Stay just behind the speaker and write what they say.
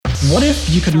What if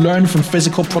you could learn from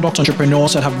physical product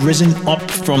entrepreneurs that have risen up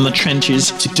from the trenches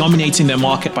to dominating their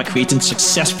market by creating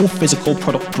successful physical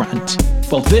product brands?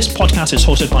 Well, this podcast is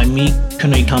hosted by me,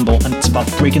 Kunle Campbell, and it's about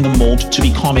breaking the mold to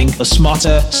becoming a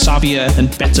smarter, savvier,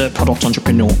 and better product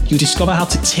entrepreneur. You discover how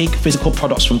to take physical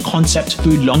products from concept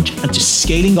through launch and to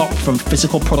scaling up from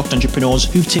physical product entrepreneurs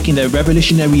who've taken their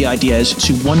revolutionary ideas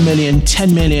to 1 million,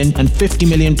 10 million, and 50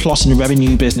 million plus in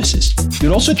revenue businesses.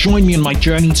 You'll also join me on my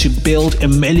journey to build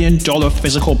 $1 million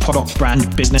physical product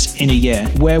brand business in a year,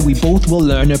 where we both will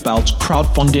learn about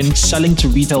crowdfunding, selling to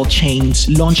retail chains,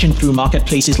 launching through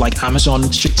marketplaces like Amazon,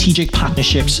 strategic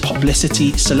partnerships,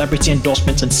 publicity, celebrity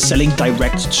endorsements, and selling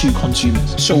direct to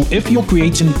consumers. So if you're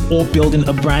creating or building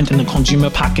a brand in the consumer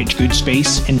packaged goods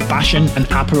space, in fashion and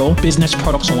apparel, business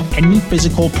products, or any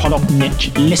physical product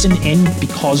niche, listen in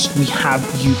because we have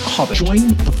you covered. Join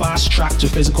the fast track to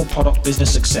physical product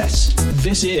business success.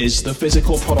 This is the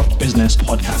Physical Product Business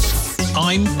Podcast.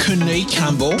 I'm Kunle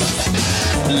Campbell.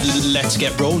 Let's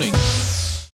get rolling.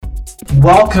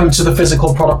 Welcome to the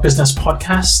Physical Product Business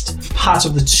Podcast, part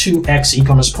of the 2X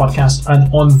eCommerce podcast.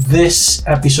 And on this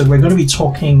episode, we're going to be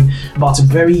talking about a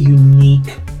very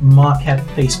unique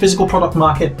marketplace, physical product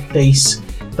marketplace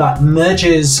that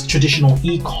merges traditional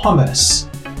e-commerce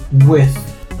with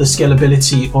the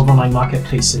scalability of online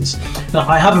marketplaces. Now,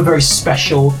 I have a very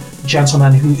special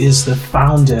gentleman who is the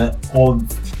founder of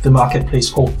the marketplace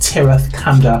called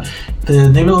TrueFacet. The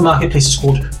name of the marketplace is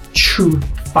called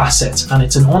TrueFacet, and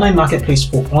it's an online marketplace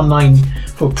for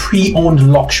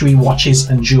pre-owned luxury watches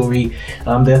and jewelry.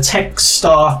 They're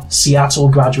Techstar Seattle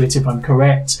graduate, if I'm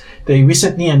correct. They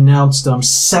recently announced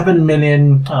 $7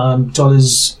 million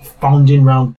funding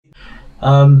round.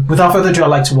 Without further ado, I'd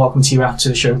like to welcome Tira to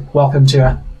the show. Welcome,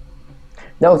 Tira.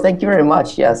 No, thank you very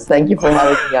much. Yes, thank you for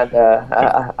having me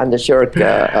on the show,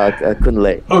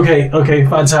 Kunle. Okay,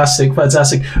 fantastic.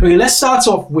 Okay, let's start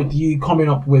off with you coming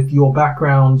up with your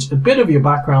background, a bit of your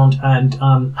background, and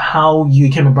how you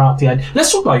came about the idea.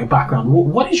 Let's talk about your background.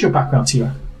 What is your background,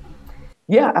 Tira?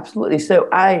 Yeah, absolutely. So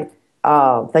I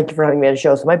thank you for having me on the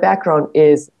show. So my background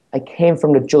is I came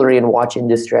from the jewelry and watch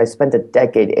industry. I spent a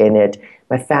decade in it.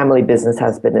 My family business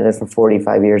has been in it for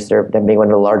 45 years, them being one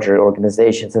of the larger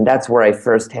organizations. And that's where I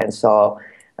firsthand saw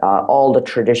all the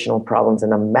traditional problems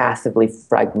in a massively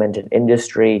fragmented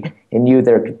industry and knew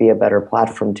there could be a better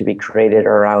platform to be created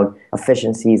around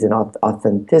efficiencies and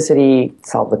authenticity,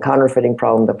 solve the counterfeiting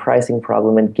problem, the pricing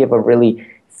problem, and give a really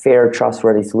fair,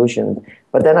 trustworthy solution.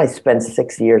 But then I spent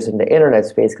 6 years in the internet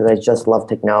space because I just love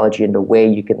technology and the way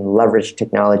you can leverage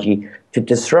technology to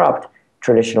disrupt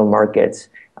traditional markets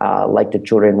like the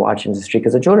jewelry and watch industry.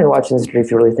 Because the jewelry and watch industry,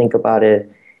 if you really think about it,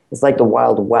 it's like the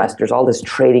Wild West. There's all this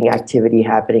trading activity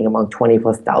happening among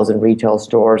 20,000+ retail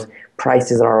stores.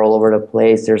 Prices are all over the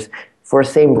place. For the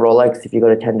same Rolex, if you go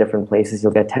to 10 different places,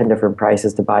 you'll get 10 different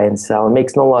prices to buy and sell. It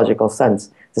makes no logical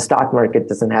sense. The stock market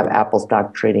doesn't have Apple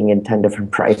stock trading in 10 different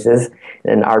prices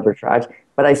in an arbitrage.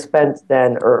 But I spent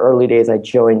then, early days, I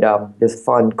joined this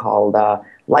fund called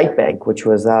Lightbank, which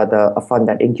was a fund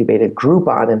that incubated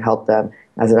Groupon and helped them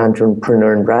as an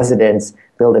entrepreneur in residence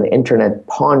build an internet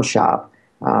pawn shop,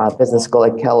 business school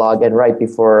at Kellogg. And right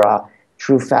before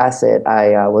TrueFacet,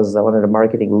 I was one of the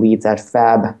marketing leads at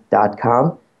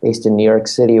Fab.com, based in New York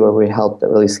City, where we helped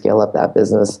really scale up that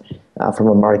business from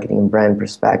a marketing and brand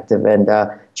perspective. And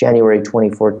January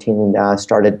 2014,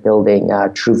 started building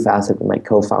TrueFacet with my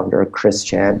co-founder, Chris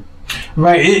Chan.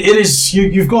 Right, it is.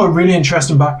 You've got a really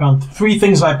interesting background. 3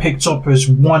 things I picked up is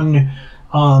one,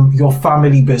 your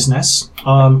family business.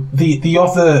 The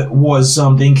other was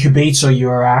the incubator you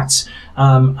were at,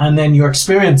 and then your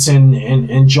experience in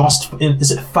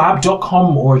is it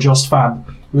Fab.com or just Fab?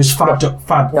 It was Fab.com.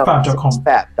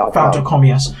 Fab.com,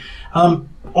 yes.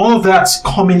 All of that's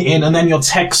coming in, and then your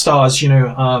Techstars,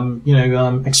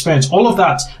 experience. All of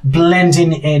that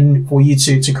blending in for you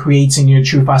to creating your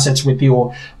TrueFacets with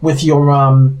your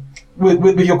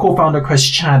co-founder Chris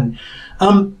Chan.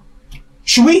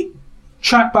 Should we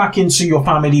track back into your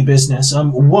family business?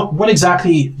 What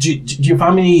exactly do your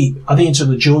family, are they into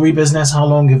the jewelry business? How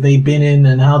long have they been in,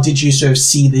 and how did you sort of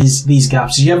see these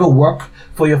gaps? Did you ever work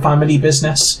for your family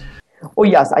business? Well,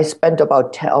 yes, I spent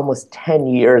about almost 10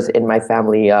 years in my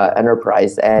family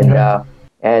enterprise, and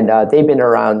they've been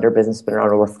around. Their business has been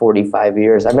around over 45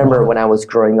 years. I remember when I was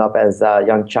growing up as a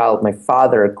young child, my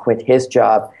father quit his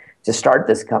job to start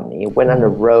this company. He went on the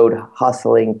road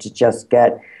hustling to just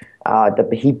get.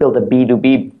 He built a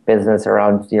B2B business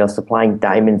around, supplying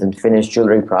diamonds and finished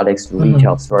jewelry products to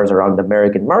retail stores around the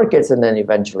American markets, and then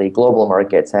eventually global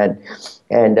markets. And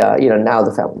now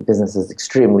the family business is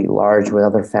extremely large with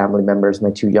other family members.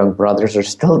 My 2 young brothers are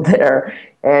still there,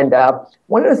 And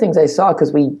one of the things I saw,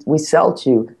 because we sell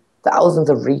to thousands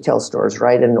of retail stores,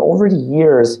 right? And over the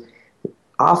years,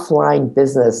 offline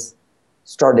business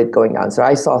started going on. So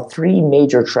I saw three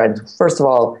major trends. First of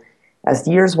all, as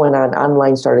the years went on,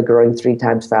 online started growing 3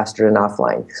 times faster than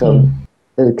offline. So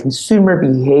the consumer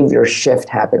behavior shift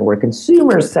happened where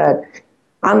consumers said,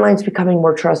 online's becoming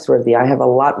more trustworthy. I have a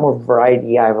lot more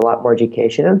variety. I have a lot more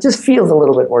education. And it just feels a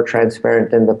little bit more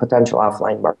transparent than the potential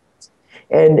offline markets.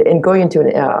 And going into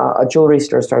a jewelry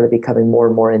store started becoming more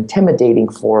and more intimidating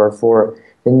for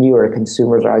the newer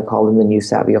consumers, or I call them the new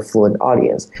savvy affluent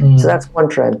audience. So that's one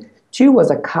trend. 2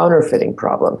 was a counterfeiting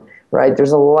problem, right?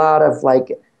 There's a lot of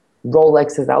like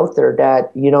Rolexes out there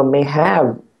that, may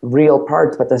have real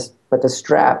parts, but the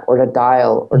strap or the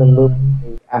dial or the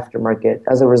moving aftermarket.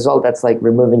 As a result, that's like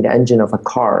removing the engine of a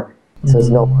car. So it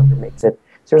no longer makes it.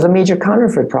 So there's a major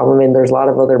counterfeit problem, and there's a lot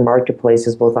of other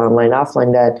marketplaces, both online and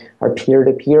offline, that are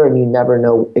peer-to-peer, and you never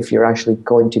know if you're actually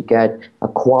going to get a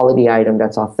quality item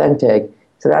that's authentic.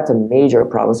 So that's a major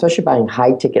problem, especially buying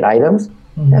high-ticket items.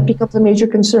 That becomes a major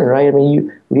concern, right? I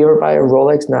mean, would you ever buy a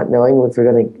Rolex not knowing what you're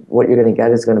gonna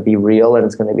get is going to be real and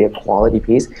it's going to be a quality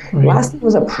piece? Right. Last thing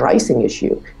was a pricing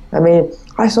issue. I mean,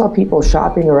 I saw people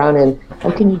shopping around, and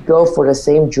how can you go for the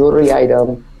same jewelry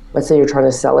item? Let's say you're trying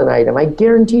to sell an item. I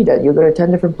guarantee that you'll go to 10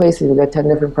 different places, you'll get 10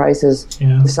 different prices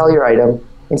to sell your item.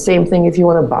 And same thing if you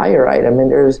want to buy your item.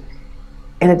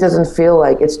 And it doesn't feel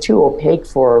like it's too opaque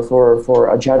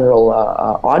for a general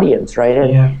audience, right?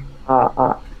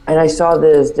 And I saw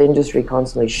the industry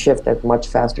constantly shift at much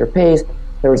faster pace.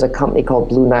 There was a company called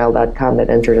BlueNile.com that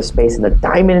entered a space in the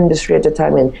diamond industry at the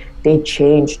time, and they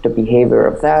changed the behavior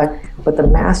of that. But the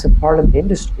massive part of the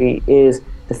industry is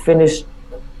the finished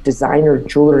designer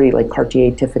jewelry like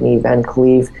Cartier, Tiffany, Van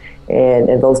Cleef, and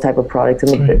those type of products,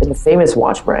 and the famous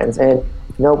watch brands. And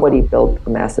nobody built a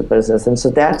massive business. And so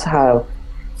that's how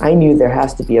I knew there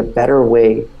has to be a better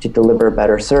way to deliver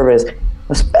better service,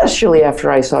 especially after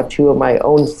I saw 2 of my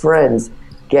own friends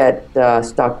get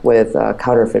stuck with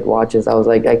counterfeit watches. I was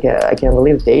like, I can't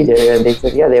believe they did it. And they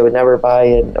said, they would never buy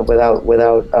it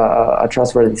without a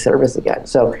trustworthy service again.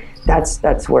 So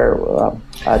that's where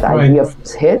the idea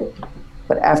was hit.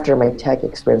 But after my tech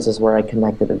experiences where I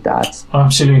connected the dots.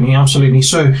 Absolutely.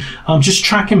 So just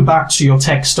tracking back to your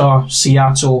Techstar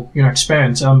Seattle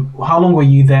experience, how long were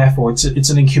you there for? It's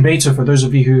an incubator for those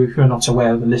of you who are not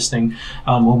aware of the listening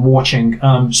or watching.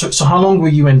 So how long were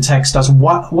you in Techstars?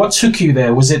 What took you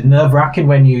there? Was it nerve-wracking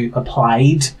when you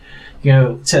applied?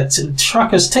 To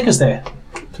take us there,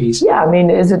 please. Yeah, I mean,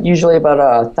 is it usually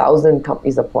about 1,000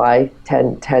 companies apply,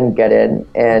 10 get in,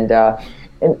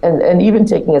 and even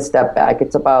taking a step back,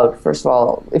 it's about, first of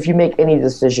all, if you make any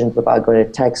decisions about going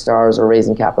to Techstars or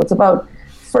raising capital, it's about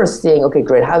first seeing, okay,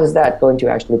 great, how is that going to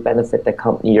actually benefit the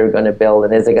company you're going to build,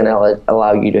 and is it going to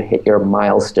allow you to hit your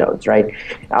milestones, right?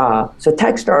 So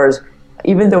Techstars,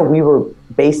 even though we were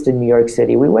based in New York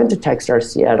City, we went to Techstars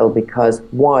Seattle because,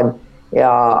 one,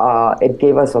 it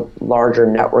gave us a larger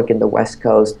network in the West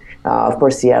Coast. Of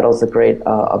course, Seattle's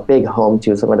a big home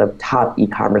to some of the top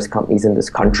e-commerce companies in this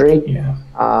country.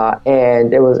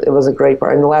 And it was a great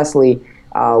part. And lastly,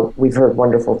 we've heard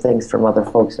wonderful things from other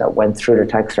folks that went through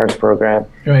the Techstars program.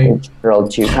 In general,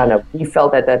 we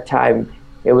felt at that time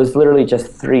it was literally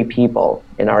just 3 people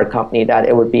in our company that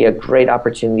it would be a great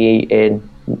opportunity in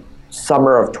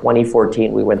summer of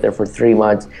 2014. We went there for 3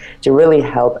 months to really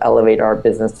help elevate our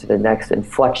business to the next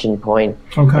inflection point.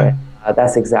 Okay.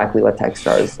 That's exactly what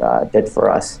Techstars did for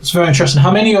us. It's very interesting. How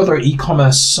many other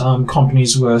e-commerce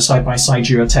companies were side by side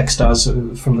you at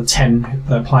Techstars from the 10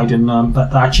 that applied in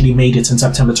that actually made it in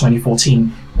September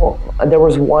 2014? Well, there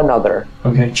was one other.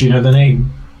 Okay. Do you know the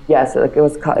name? Yes, it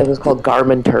was called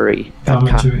Garmentory.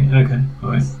 Okay.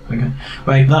 All right. Okay.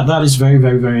 Right. That is very,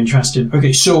 very, very interesting.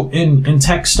 Okay. So in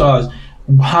Techstars,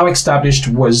 how established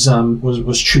was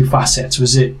TrueFacet?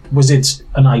 Was it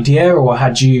an idea, or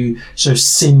had you sort of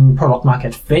seen product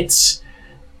market fits,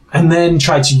 and then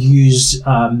tried to use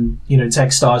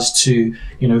Techstars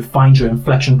to find your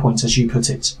inflection points, as you put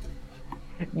it?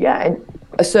 Yeah,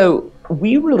 and so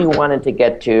we really wanted to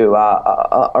get to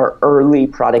our early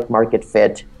product market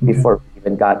fit before we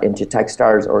even got into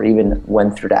Techstars or even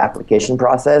went through the application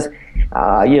process.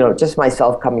 Just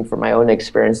myself coming from my own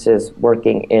experiences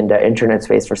working in the internet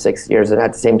space for 6 years, and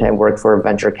at the same time worked for a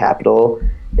venture capital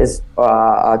is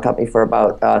a company for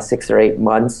about 6 or 8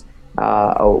 months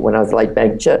when I was like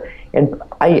bank. And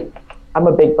I'm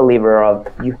a big believer of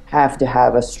you have to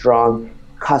have a strong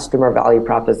customer value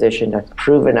proposition that's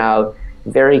proven out,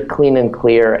 very clean and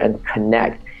clear, and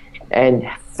connect. And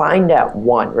find that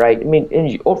one, right? I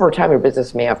mean, over time, your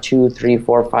business may have 2, 3,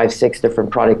 4, 5, 6 different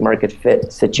product market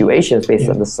fit situations based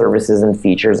on the services and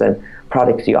features and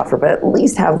products you offer, but at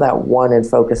least have that one and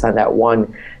focus on that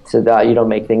one so that you don't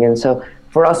make things. And so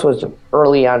for us was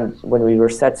early on when we were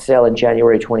set sail in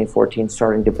January 2014,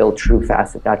 starting to build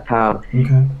TrueFacet.com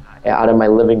out of my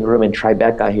living room in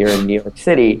Tribeca here in New York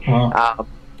City. Wow.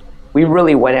 We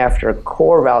really went after a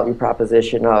core value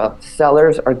proposition of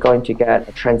sellers are going to get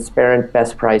a transparent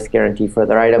best price guarantee for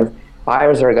their items.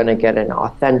 Buyers are going to get an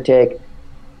authentic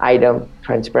item,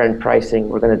 transparent pricing.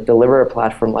 We're going to deliver a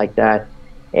platform like that.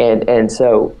 And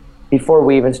so before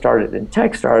we even started in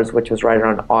Techstars, which was right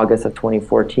around August of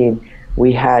 2014,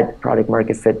 we had product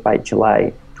market fit by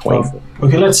July 2014.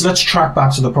 Okay, let's track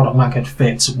back to the product market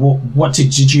fit. What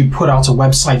did you put out a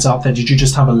website out there? Did you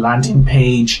just have a landing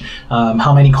page?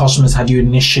 How many customers had you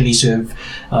initially sort of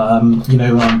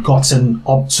gotten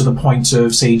up to the point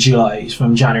of, say,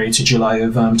 from January to July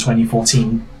of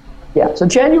 2014? Yeah, so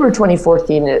January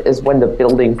 2014 is when the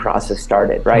building process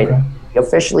started, right? Okay. We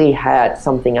officially had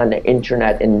something on the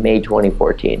internet in May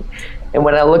 2014. And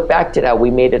when I look back to that, we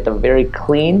made it a very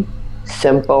clean,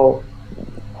 simple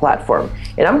platform.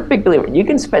 And I'm a big believer, you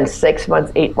can spend 6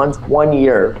 months, 8 months, 1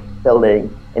 year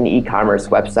building an e-commerce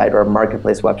website or a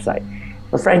marketplace website.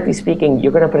 But frankly speaking,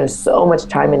 you're going to put in so much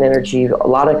time and energy, a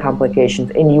lot of complications,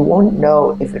 and you won't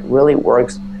know if it really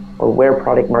works or where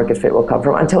product market fit will come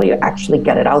from until you actually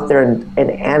get it out there and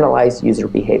analyze user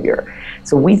behavior.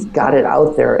 So we got it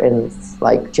out there in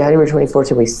like January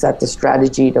 2014, we set the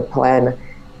strategy, the plan,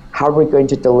 how are we going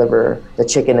to deliver the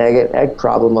chicken egg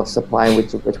problem of supply,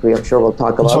 which we I'm sure we'll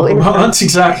talk about later. That's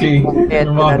exactly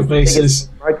marketplaces.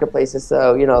 Marketplaces.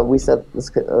 So we said,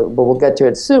 but we'll get to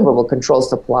it soon. But we'll control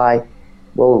supply,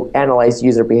 we'll analyze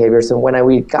user behavior. So when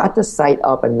we got the site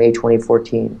up in May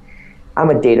 2014, I'm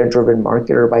a data-driven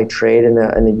marketer by trade and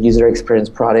a user experience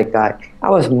product guy. I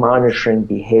was monitoring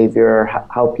behavior,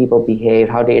 how people behave,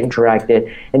 how they interacted,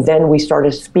 and then we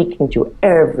started speaking to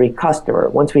every customer.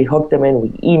 Once we hooked them in, we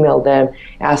emailed them,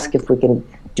 asked if we can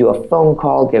do a phone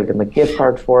call, give them a gift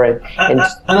card for it. And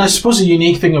I suppose the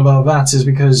unique thing about that is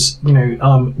because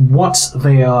what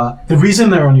they are, the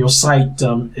reason they're on your site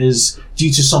is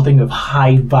due to something of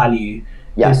high value.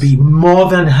 Yes. They'd be more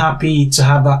than happy to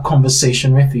have that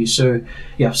conversation with you. So,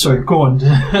 yeah, sorry, go on.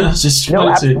 No,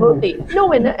 absolutely.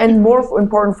 No, and more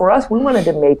important for us, we wanted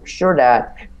to make sure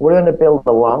that we're going to build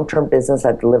a long-term business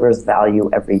that delivers value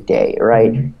every day,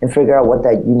 right? Mm-hmm. And figure out what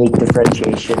that unique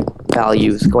differentiation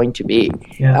value is going to be.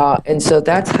 Yeah. And so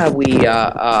that's how we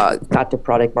got the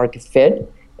product market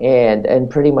fit. And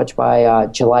pretty much by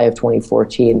July of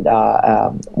 2014,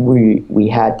 we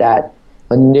had that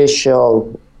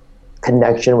initial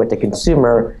connection with the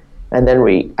consumer, and then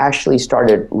we actually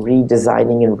started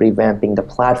redesigning and revamping the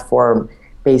platform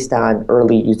based on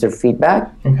early user feedback.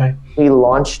 Okay. We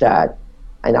launched that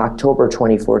in October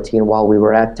 2014 while we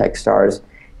were at Techstars,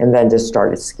 and then just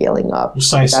started scaling up.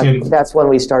 That's when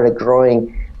we started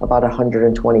growing about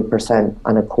 120%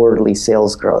 on a quarterly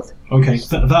sales growth. Okay,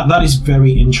 that is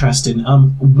very interesting.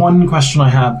 One question I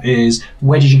have is,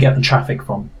 where did you get the traffic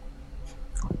from?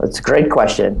 That's a great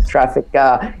question. Traffic,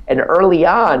 and early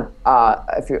on,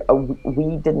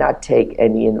 we did not take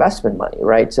any investment money,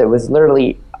 right? So it was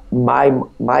literally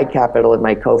my capital and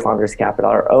my co-founder's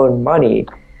capital, our own money.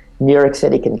 New York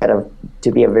City can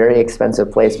to be a very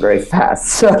expensive place very fast.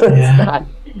 So it's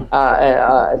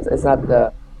not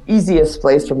the easiest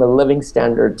place from a living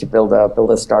standard to build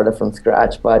a startup from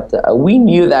scratch. But we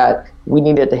knew that we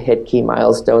needed to hit key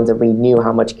milestones, and we knew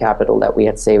how much capital that we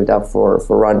had saved up for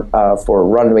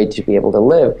runway to be able to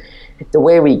live. The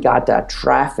way we got that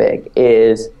traffic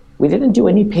is we didn't do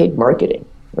any paid marketing,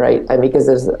 right? I mean, because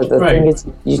thing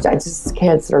is, I just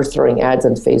can't start throwing ads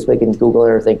on Facebook and Google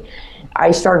and everything.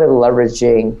 I started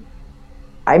leveraging.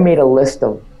 I made a list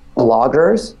of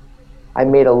bloggers. I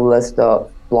made a list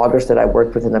of bloggers that I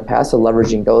worked with in the past, so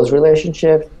leveraging those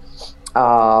relationships,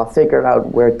 figured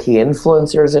out where key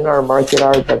influencers in our market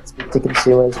are that speak to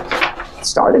consumers,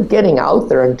 started getting out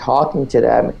there and talking to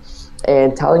them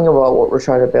and telling them about what we're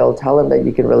trying to build, tell them that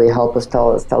you can really help us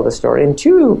tell the story. And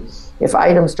two, if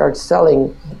items start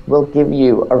selling, we'll give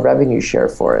you a revenue share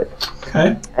for it.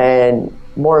 Okay. And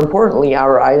more importantly,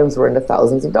 our items were in the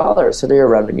thousands of dollars, so their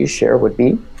revenue share would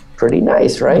be pretty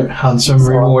nice, right? Handsome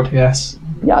reward, yes.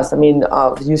 Yes, I mean,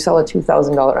 you sell a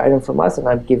 $2,000 item from us, and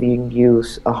I'm giving you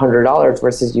 $100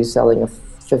 versus you selling a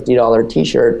 $50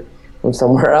 T-shirt from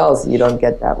somewhere else. You don't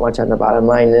get that much on the bottom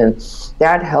line, and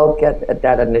that helped get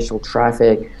that initial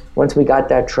traffic. Once we got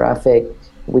that traffic,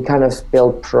 we kind of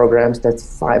built programs that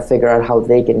figure out how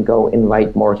they can go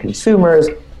invite more consumers,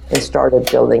 and started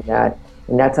building that.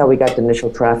 And that's how we got the initial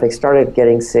traffic, started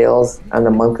getting sales and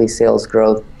the monthly sales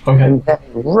growth. Okay. And then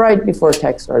right before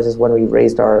Techstars is when we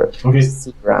raised our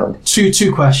seed round.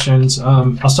 Two questions.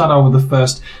 I'll start out with the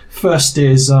first. First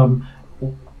is,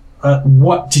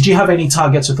 what did you have any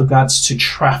targets with regards to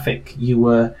traffic you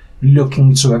were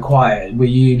looking to acquire? Were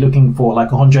you looking for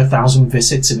like 100,000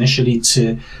 visits initially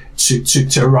to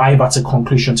arrive at a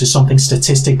conclusion, to something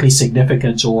statistically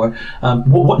significant, or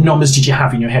what numbers did you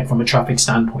have in your head from a traffic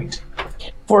standpoint?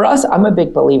 For us, I'm a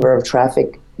big believer of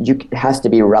traffic. It has to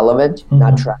be relevant,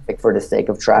 not traffic for the sake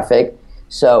of traffic.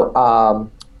 So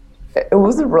it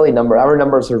wasn't really our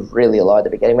numbers were really low at the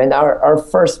beginning. I mean, our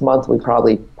first month, we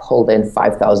probably pulled in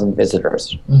 5,000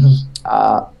 visitors.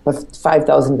 But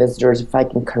 5,000 visitors, if I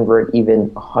can convert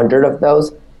even 100 of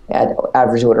those at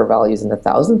average order values in the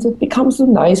thousands, it becomes a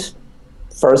nice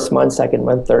first month, second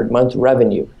month, third month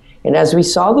revenue. And as we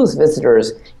saw those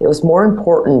visitors, it was more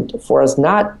important for us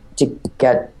not to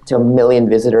get to 1 million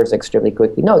visitors extremely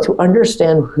quickly. No, to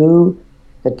understand who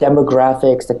the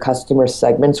demographics, the customer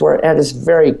segments were. And it's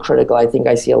very critical. I think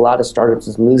I see a lot of startups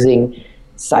is losing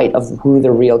sight of who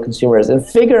the real consumer is, and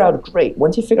figure out, great,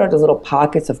 once you figure out those little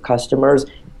pockets of customers,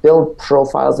 build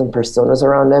profiles and personas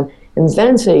around them, and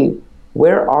then say,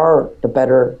 where are the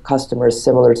better customers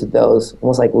similar to those,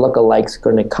 almost like lookalikes,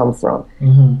 going to come from?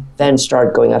 Then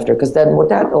start going after, because then what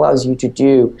that allows you to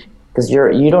do, because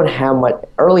you don't have much,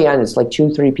 early on it's like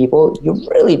 2-3 people, you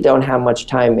really don't have much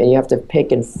time, and you have to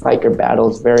pick and fight your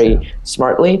battles very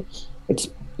smartly.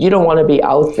 You don't want to be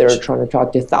out there trying to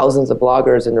talk to thousands of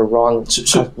bloggers in the wrong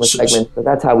customer segment. So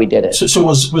that's how we did it. So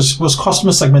was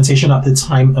customer segmentation at the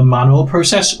time a manual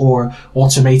process or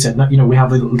automated? You know, we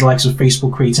have the likes of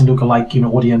Facebook creating lookalike,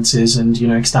 audiences and,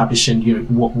 establishing,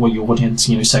 what your audience,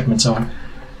 segments are.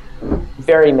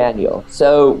 Very manual.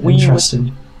 So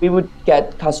we would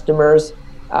get customers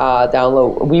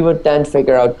download. We would then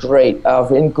figure out, great,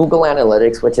 in Google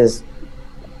Analytics, which is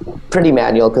pretty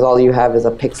manual because all you have is a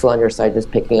pixel on your site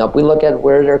just picking up. We look at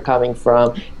where they're coming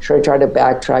from, try to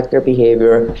backtrack their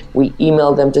behavior. We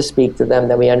email them to speak to them.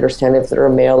 Then we understand if they're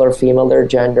male or female, their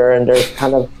gender, and their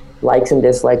kind of likes and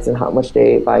dislikes and how much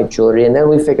they buy jewelry. And then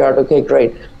we figure out, okay,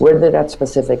 great, where did that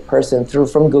specific person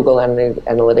from Google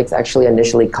Analytics actually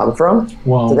initially come from?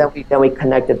 Wow. So then we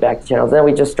connect it back to channels. Then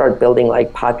we just start building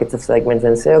like pockets of segments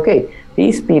and say, okay,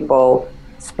 these people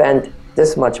spent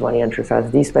this much money on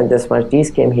TrueFacet, these spent this much, these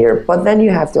came here. But then you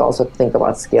have to also think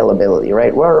about scalability,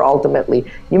 right? Where ultimately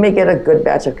you may get a good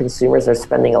batch of consumers that are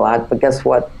spending a lot, but guess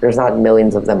what? There's not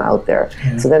millions of them out there.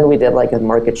 Yeah. So then we did like a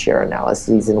market share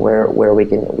analysis and where we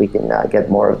can get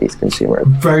more of these consumers.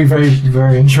 Very, very,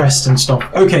 very interesting stuff.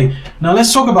 Okay, now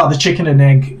let's talk about the chicken and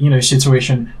egg,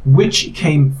 situation. Which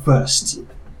came first?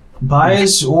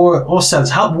 Buyers or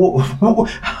sellers? What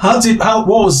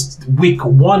was week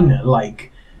one like?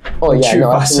 Oh yeah,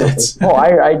 no, absolutely. Oh,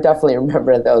 I definitely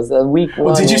remember those. The week one.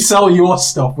 Well, did you sell your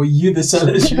stuff? Were you the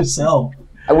sellers yourself?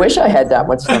 I wish I had that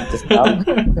much stuff to sell.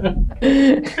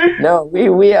 No,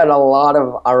 we had a lot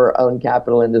of our own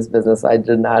capital in this business. I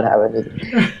did not have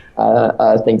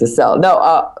anything to sell.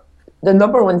 No, the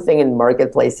number one thing in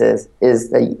marketplaces is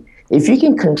that if you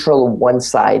can control one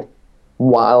side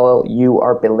while you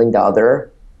are building the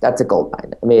other, that's a gold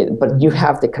mine. I mean, but you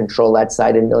have to control that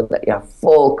side and know that you have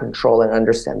full control and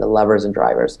understand the levers and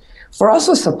drivers. For us,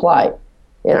 with supply,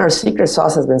 and our secret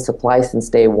sauce has been supply since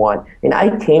day one. And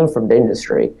I came from the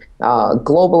industry.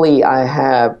 Globally, I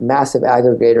have massive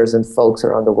aggregators and folks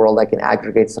around the world that can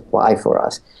aggregate supply for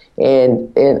us.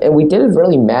 And we did it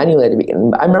really manually at the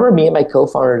beginning. I remember me and my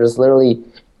co-founder just literally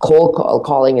cold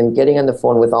calling and getting on the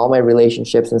phone with all my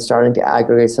relationships and starting to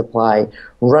aggregate supply,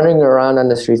 running around on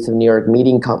the streets of New York,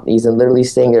 meeting companies and literally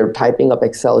staying there, typing up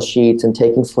Excel sheets and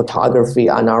taking photography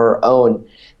on our own,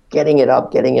 getting it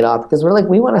up, because we're like,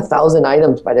 we want 1,000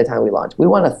 items by the time we launch. We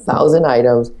want 1,000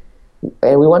 items,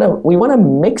 and we want a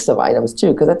mix of items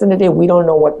too, because at the end of the day, we don't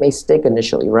know what may stick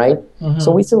initially, right?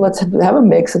 So we said, let's have a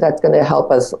mix that's going to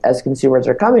help us as consumers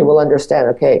are coming. We'll understand,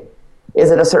 okay, is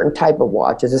it a certain type of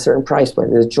watch? Is it a certain price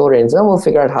point? Is it jewelry? And then we'll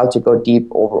figure out how to go deep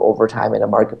over time in a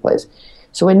marketplace.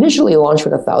 So initially launched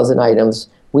with 1,000 items.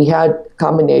 We had a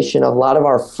combination of a lot of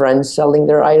our friends selling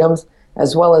their items,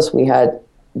 as well as we had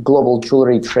global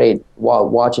jewelry trade,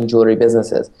 watch and jewelry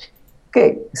businesses.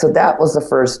 Okay, so that was the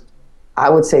first, I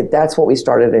would say that's what we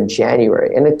started in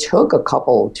January. And it took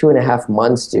 2.5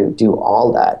 months to do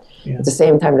all that. Yeah. At the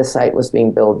same time, the site was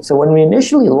being built. So when we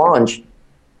initially launched,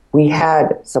 we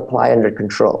had supply under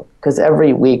control because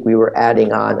every week we were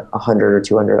adding on 100 or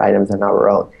 200 items on our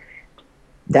own.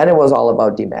 Then it was all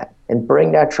about demand and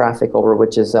bring that traffic over,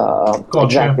 which is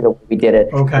exactly the way we did it.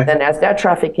 Okay. And then as that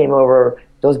traffic came over,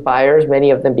 Those buyers,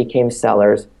 many of them became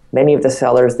sellers. Many of the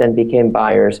sellers then became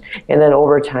buyers. And then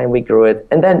over time, we grew it.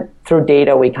 And then through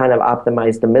data, we kind of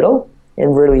optimized the middle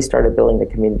and really started building the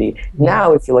community.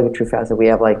 Now, if you look at TrueFacet, we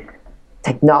have like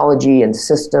technology and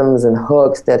systems and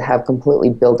hooks that have completely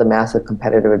built a massive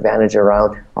competitive advantage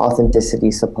around authenticity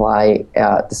supply,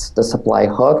 the supply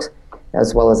hooks,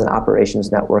 as well as an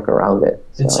operations network around it.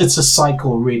 So. It's a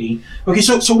cycle, really. Okay,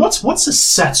 so what's the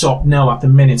setup now at the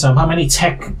minute? How many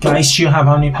tech guys do you have?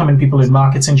 How many people in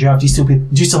marketing do you have? Do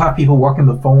you still have people working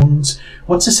the phones?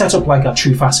 What's the setup like at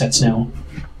TrueFacet now?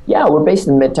 Yeah, we're based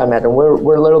in Midtown Manhattan.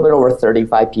 We're a little bit over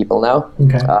 35 people now.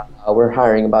 Okay. We're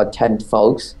hiring about 10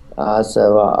 folks.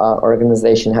 So our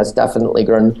organization has definitely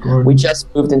grown. We just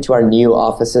moved into our new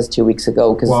offices 2 weeks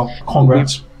ago. Wow,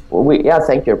 congrats. Yeah,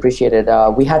 thank you. Appreciate it.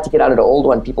 We had to get out of the old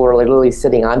one. People were literally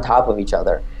sitting on top of each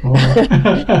other. Oh.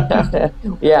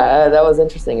 Yeah, that was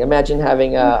interesting. Imagine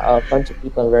having a bunch of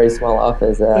people in a very small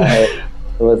office.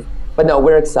 But no,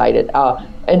 we're excited.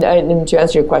 And to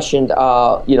answer your question,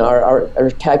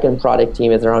 our tech and product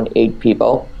team is around 8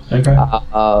 people. Okay.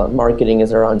 Marketing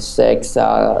is around 6.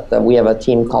 We have a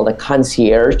team called a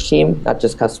concierge team, not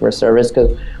just customer service,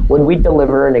 because when we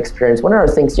deliver an experience, one of our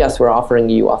things, yes, we're offering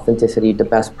you authenticity, the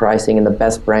best pricing, and the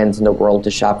best brands in the world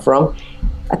to shop from.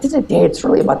 At the end of the day, it's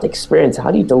really about the experience.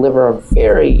 How do you deliver a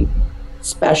very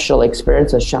special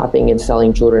experience of shopping and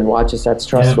selling jewelry and watches that's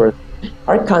trustworthy? Yeah.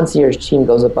 Our concierge team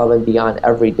goes above and beyond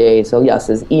every day. So yes,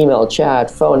 there's email,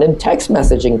 chat, phone, and text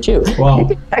messaging too. Wow. You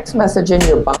can text message in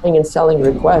your buying and selling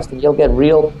request, and you'll get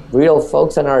real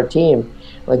folks on our team,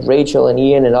 like Rachel and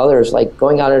Ian and others, like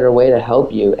going out of their way to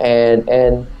help you.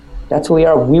 And that's who we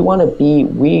are. We want to be.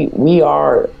 We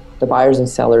are the buyers and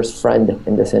sellers' friend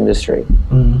in this industry.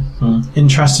 Mm-hmm.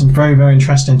 Interesting, very, very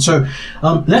interesting. So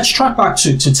let's track back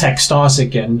to Techstars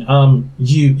again.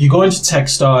 You go into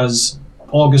Techstars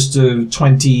August of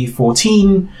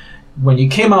 2014. When you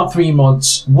came out 3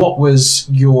 months, what was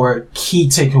your key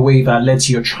takeaway that led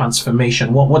to your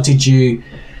transformation? What did you,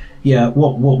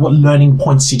 what learning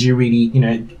points did you really,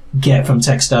 get from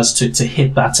Techstars to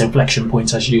hit that inflection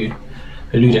point as you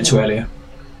alluded to earlier?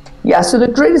 Yeah, so the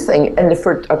greatest thing, and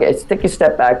let's take a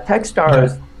step back.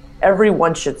 Techstars,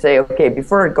 everyone should say, okay,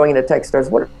 before going into Techstars,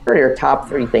 what are your top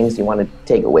 3 things you want to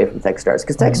take away from Techstars?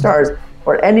 Because Techstars,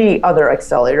 or any other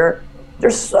accelerator,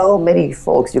 there's so many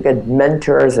folks. You get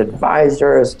mentors,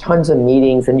 advisors, tons of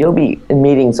meetings, and you'll be in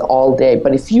meetings all day.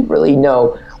 But if you really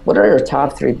know what are your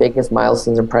top 3 biggest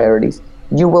milestones and priorities,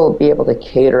 you will be able to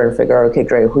cater and figure out, okay,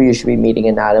 great, who you should be meeting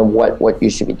and not, and what you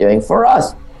should be doing. For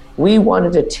us, we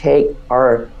wanted to take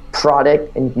our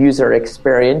product and user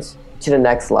experience to the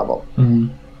next level. Mm-hmm.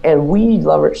 And we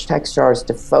leveraged Techstars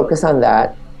to focus on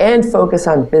that and focus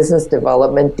on business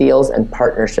development deals and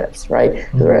partnerships, right?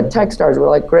 Mm-hmm. So at Techstars, we're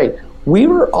like, great. We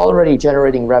were already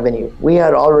generating revenue. We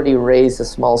had already raised a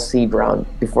small seed round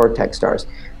before Techstars.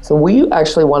 So we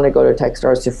actually want to go to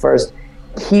Techstars to first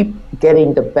keep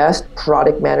getting the best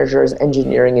product managers,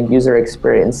 engineering, and user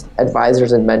experience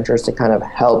advisors and mentors to kind of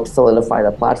help solidify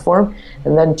the platform.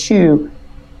 And then 2,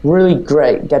 really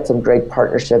get some great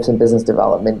partnerships and business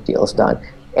development deals done.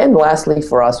 And lastly,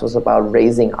 for us, was about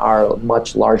raising our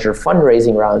much larger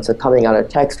fundraising round. So coming out of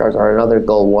Techstars, our another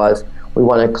goal was we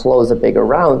want to close a bigger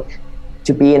round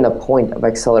to be in the point of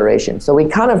acceleration. So we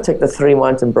kind of took the 3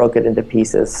 months and broke it into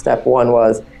pieces. Step 1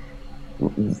 was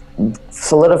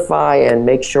solidify and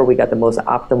make sure we got the most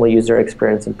optimal user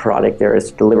experience and product there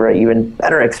is to deliver even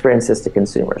better experiences to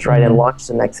consumers, right? Mm-hmm. And launch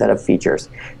the next set of features.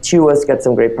 2 was get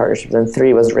some great partnerships, and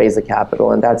 3 was raise the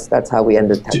capital, and that's how we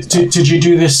ended Techstars. Did you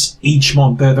do this each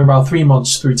month? There are about 3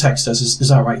 months through Techstars, is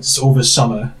that right? It's over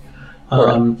summer.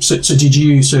 So did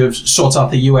you sort of sort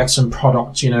out the UX and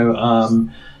product,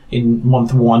 in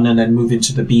month 1 and then move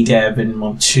into the BDev in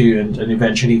month 2 and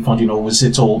eventually find, was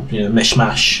it all,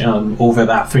 mishmash over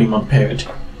that 3-month period?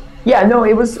 Yeah, no,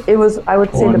 it was I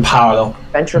would say the parallel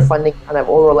venture funding kind of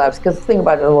overlaps, because the thing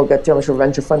about it, and we'll get to, I'm sure,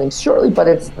 venture funding shortly,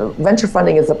 but venture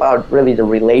funding is about really the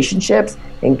relationships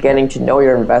and getting to know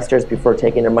your investors before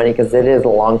taking their money, because it is a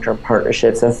long-term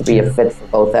partnerships. It has to be a fit for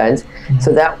both ends. Mm-hmm.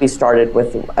 So that we started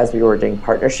with as we were doing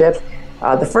partnerships.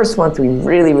 The first month, we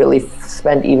really, really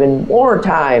spent even more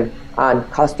time on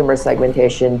customer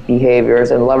segmentation, behaviors,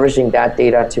 and leveraging that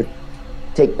data to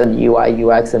take the UI,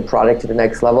 UX, and product to the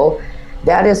next level.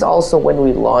 That is also when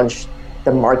we launched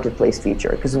the marketplace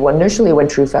feature. Because initially when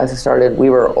TrueFacet started, we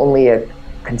were only a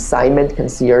consignment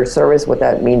concierge service. What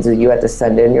that means is you had to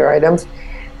send in your items.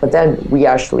 But then we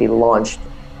actually launched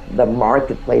the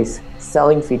marketplace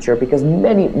selling feature, because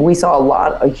we saw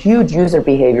a huge user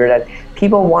behavior that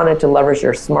people wanted to leverage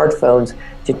their smartphones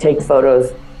to take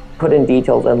photos put in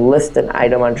details and list an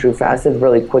item on TrueFacet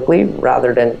really quickly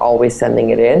rather than always sending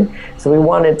it in. So we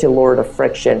wanted to lower the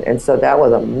friction, and so that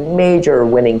was a major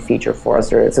winning feature for us.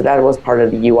 So that was part of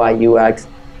the UI UX.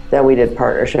 Then we did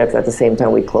partnerships. At the same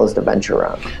time, we closed a venture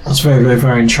round. That's very, very,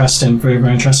 very interesting. Very,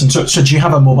 very interesting. So do you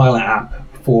have a mobile app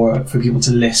for people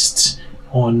to list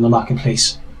on the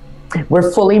marketplace?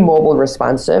 We're fully mobile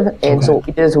responsive, and so what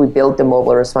we did is we built the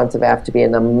mobile responsive app to be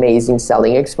an amazing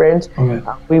selling experience.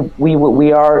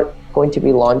 We are going to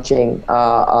be launching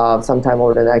sometime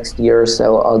over the next year or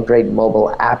so a great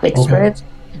mobile app experience.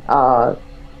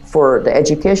 For the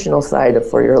educational side,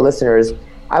 for your listeners,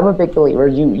 I'm a big believer.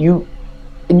 You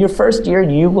in your first year,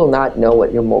 you will not know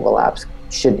what your mobile apps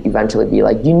should eventually be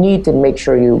like. You need to make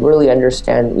sure you really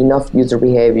understand enough user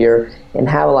behavior and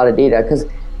have a lot of data, because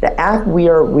the app we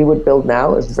would build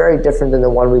now is very different than the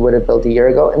one we would have built a year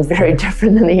ago, and very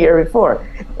different than the year before.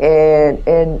 And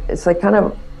it's like kind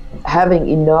of having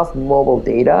enough mobile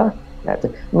data.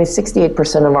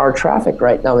 68% of our traffic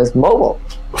right now is mobile.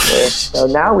 So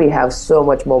now we have so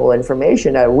much mobile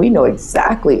information that we know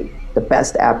exactly the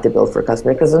best app to build for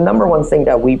customers. Because the number one thing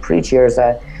that we preach here is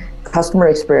that customer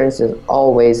experience is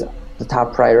always the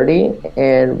top priority,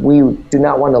 and we do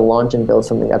not want to launch and build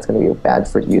something that's going to be bad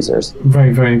for users.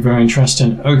 Very, very, very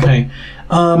interesting. Okay.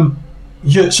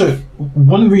 So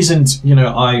one reason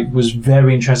I was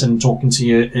very interested in talking to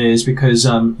you is because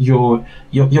you're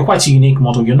quite a unique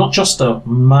model. You're not just a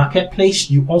marketplace;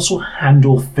 you also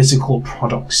handle physical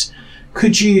products.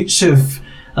 Could you sort of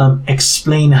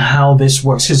explain how this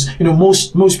works? Because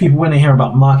most people, when they hear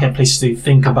about marketplaces, they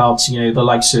think about the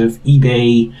likes of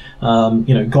eBay,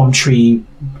 Gumtree,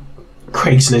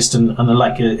 Craigslist, and the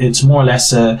like. It's more or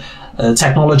less a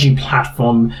technology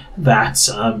platform that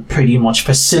pretty much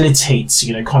facilitates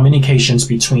communications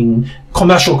between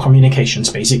commercial communications,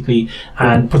 basically,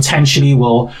 and potentially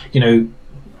will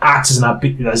act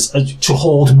as to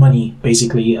hold money,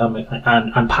 basically,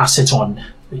 and pass it on.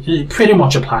 Pretty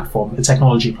much a platform, a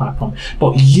technology platform.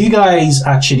 But you guys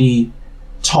actually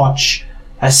touch,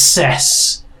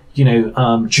 assess,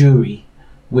 jewelry,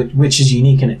 which is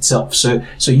unique in itself. So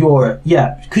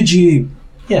could you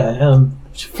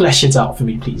flesh it out for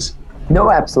me, please? No,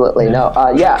 absolutely. No.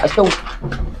 So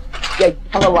you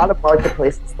have a lot of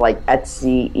marketplaces like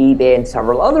Etsy, eBay, and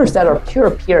several others that are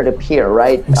pure peer-to-peer,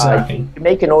 right? Exactly. You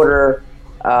make an order,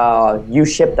 you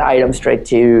ship the item straight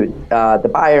to the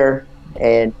buyer,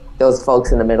 and those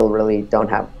folks in the middle really don't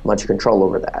have much control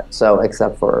over that. So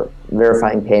except for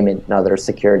verifying payment and other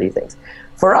security things.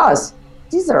 For us,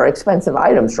 these are expensive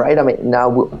items, right? I mean, now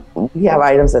we have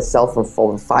items that sell from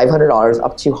 $500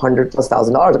 up to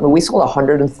 $100,000+. I mean, we sold a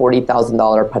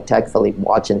 $140,000 Patek Philippe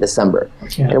watch in December,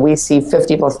 and we see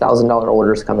 $50,000+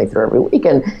 orders coming through every week.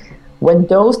 And when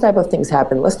those type of things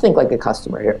happen, let's think like a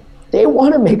customer here. They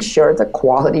want to make sure it's a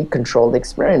quality controlled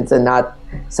experience and not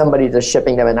somebody just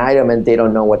shipping them an item and they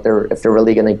don't know if they're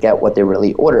really going to get what they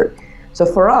really ordered. So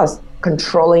for us,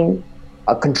 controlling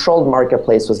a controlled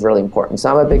marketplace was really important. So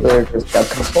I'm a big believer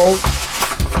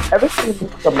that everything in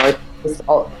the marketplace,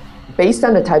 based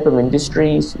on the type of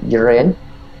industries you're in,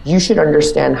 you should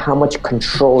understand how much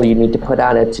control you need to put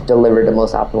on it to deliver the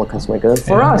most optimal customer experience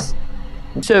for us.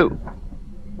 So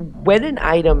when an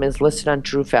item is listed on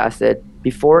TrueFacet,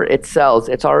 before it sells,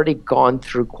 it's already gone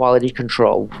through quality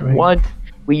control. Right. One,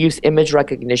 we use image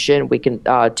recognition. We can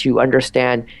to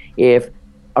understand if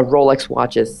a Rolex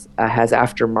watch has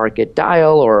aftermarket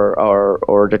dial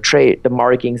or the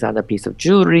markings on a piece of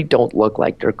jewelry don't look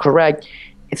like they're correct.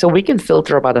 And so we can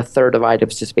filter about a third of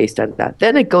items just based on that.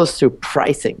 Then it goes through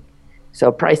pricing. So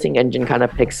pricing engine kind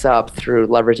of picks up through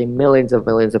leveraging millions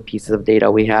of pieces of data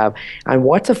we have and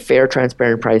what's a fair,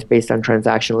 transparent price based on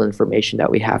transactional information that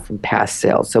we have from past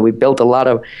sales. So we built a lot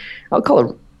of, I'll call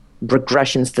it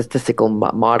regression statistical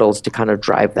models to kind of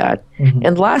drive that. Mm-hmm.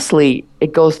 And lastly,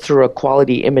 it goes through a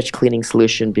quality image cleaning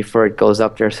solution before it goes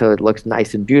up there so it looks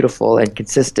nice and beautiful and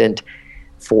consistent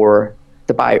for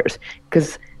the buyers.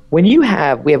 Because when we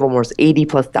have almost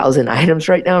 80,000+ items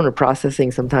right now, and we're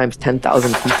processing sometimes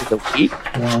 10,000 pieces a week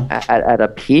at a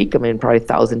peak. I mean, probably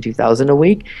 1,000, 2,000 a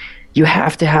week. You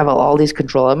have to have all these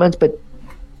control elements. But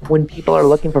when people are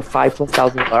looking for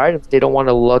 $5,000+ items, they don't want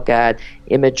to look at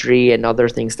imagery and other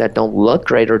things that don't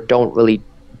look right or don't really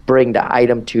bring the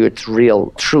item to its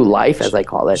real, true life, as I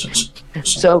call it.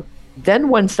 So then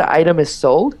once the item is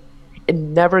sold, it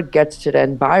never gets to the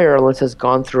end buyer unless it's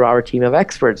gone through our team of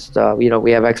experts.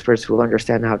 We have experts who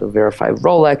understand how to verify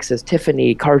Rolexes,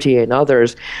 Tiffany, Cartier, and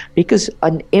others, because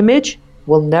an image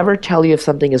will never tell you if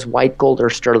something is white gold or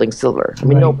sterling silver. I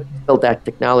mean, nobody's built that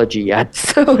technology yet.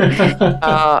 So,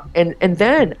 and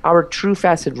then our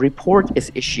TrueFacet report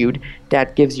is issued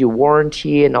that gives you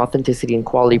warranty and authenticity and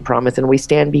quality promise, and we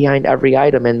stand behind every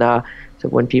item. And so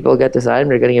when people get this item,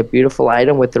 they're getting a beautiful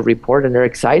item with the report, and they're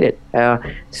excited. And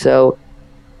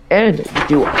we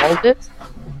do all this,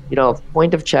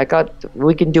 point of checkout,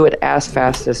 we can do it as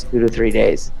fast as 2 to 3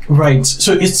 days. Right.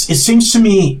 So it seems to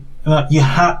me you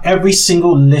have every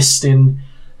single listing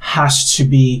has to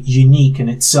be unique in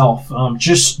itself,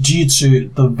 just due to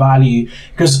the value.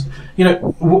 Because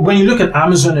when you look at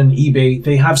Amazon and eBay,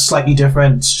 they have slightly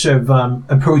different sort of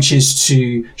approaches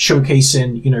to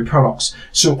showcasing products.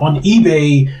 So on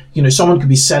eBay, someone could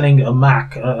be selling a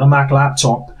Mac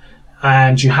laptop,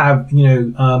 and you have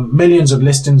millions of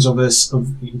listings of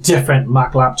different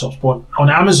Mac laptops. But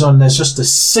on Amazon, there's just a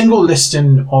single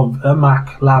listing of a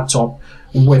Mac laptop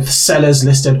with sellers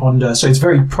listed under. So it's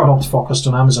very product focused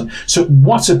on Amazon. So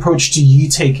what approach do you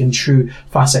take in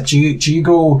TrueFacet? Do you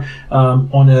go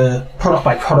on a product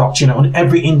by product, on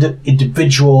every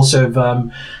individual sort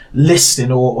of listing,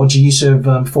 or do you sort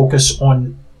of focus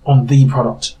on the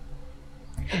product?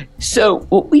 So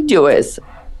what we do is,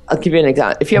 I'll give you an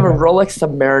example. If you have a Rolex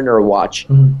Submariner watch,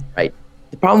 right?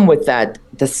 The problem with that,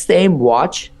 the same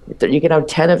watch, you can have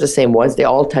 10 of the same ones. They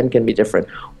all 10 can be different.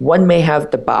 One may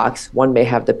have the box, one may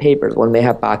have the papers, one may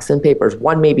have box and papers,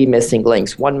 one may be missing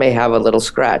links, one may have a little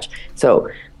scratch. So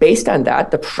based on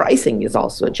that, the pricing is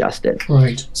also adjusted.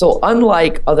 Right. So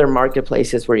unlike other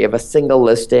marketplaces where you have a single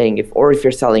listing, or if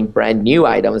you're selling brand new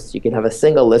items, you can have a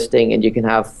single listing and you can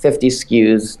have 50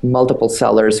 SKUs, multiple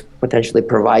sellers potentially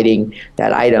providing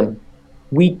that item.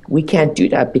 We can't do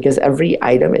that because every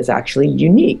item is actually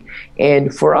unique.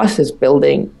 And for us is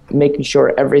making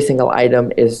sure every single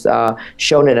item is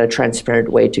shown in a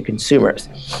transparent way to consumers.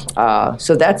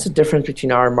 So that's the difference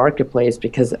between our marketplace,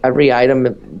 because every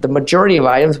item, the majority of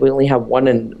items, we only have one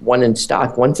in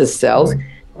stock. Once it sells,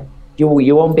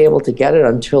 you won't be able to get it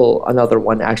until another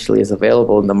one actually is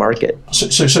available in the market. So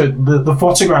the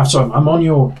photographs, I'm on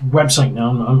your website now,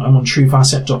 I'm on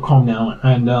TrueFacet.com now,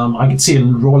 and I can see a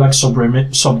Rolex Submariner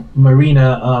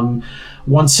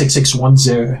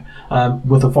 16610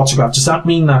 with a photograph. Does that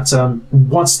mean that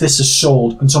once this is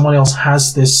sold and someone else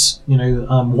has this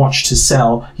watch to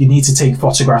sell, you need to take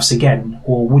photographs again,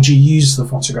 or would you use the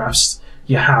photographs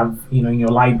you have in your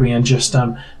library and just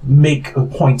make a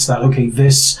point that, okay,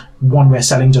 this one we're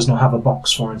selling does not have a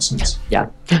box, for instance? Yeah,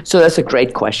 so that's a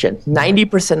great question.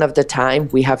 90% of the time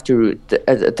we have to,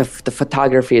 the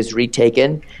photography is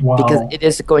retaken. Wow. Because it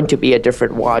is going to be a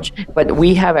different watch. But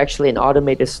we have actually an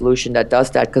automated solution that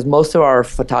does that, because most of our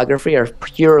photography are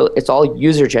it's all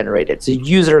user generated. So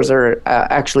users are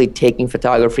actually taking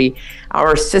photography.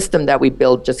 Our system that we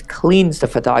built just cleans the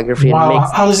photography. Wow, and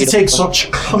makes how does it take such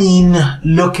clean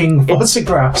looking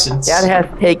photographs? That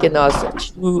has taken us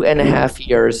 2.5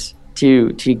 years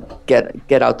to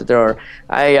get out the door.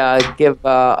 I give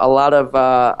a lot of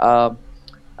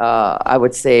I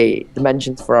would say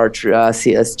dimensions for our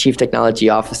as Chief Technology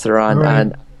Officer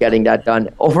on getting that done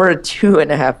over a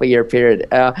 2.5 year period.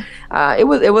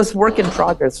 It was work in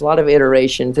progress, a lot of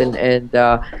iterations,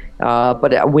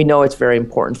 but we know it's very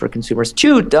important for consumers.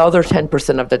 The other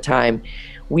 10% of the time,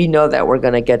 we know that we're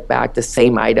going to get back the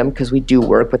same item, because we do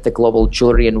work with the global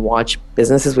jewelry and watch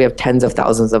businesses. We have tens of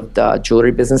thousands of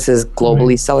jewelry businesses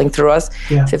globally selling through us.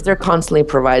 Yeah. So if they're constantly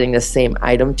providing the same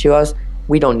item to us,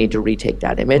 we don't need to retake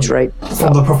that image, right?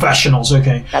 From the professionals,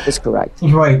 okay. That is correct.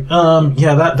 Right.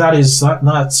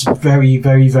 That's very,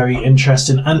 very, very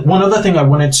interesting. And one other thing I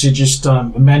wanted to just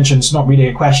mention, it's not really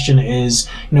a question, is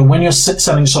when you're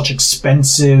selling such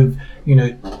expensive,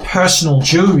 personal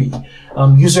jewelry,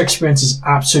 user experience is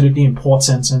absolutely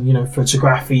important, and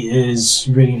photography is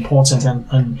really important,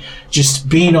 and just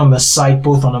being on the site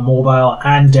both on a mobile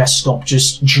and desktop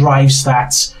just drives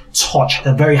that touch,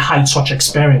 a very high touch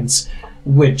experience,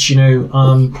 which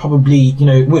probably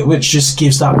which just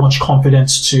gives that much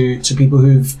confidence to people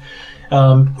who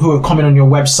are coming on your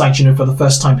website for the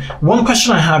first time. One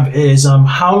question I have is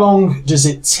how long does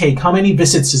it take, how many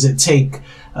visits does it take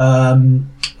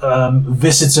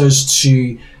visitors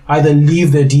to either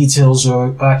leave their details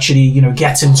or actually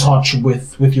get in touch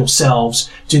with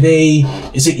yourselves?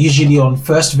 Is it usually on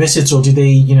first visits, or do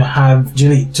they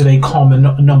do they come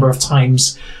a number of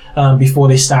times before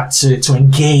they start to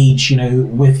engage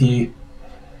with you?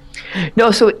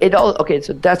 No, so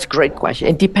so that's a great question.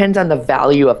 It depends on the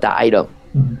value of the item.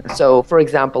 So, for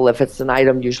example, if it's an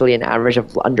item usually an average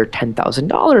of under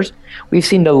 $10,000, we've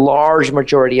seen the large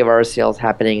majority of our sales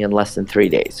happening in less than 3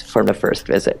 days from the first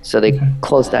visit. So they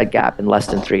close that gap in less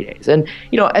than 3 days. And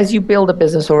as you build a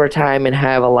business over time and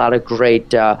have a lot of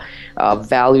great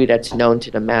value that's known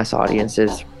to the mass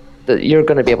audiences, you're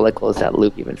going to be able to close that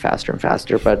loop even faster and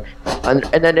faster. And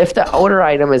then if the order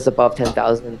item is above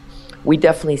 10,000, we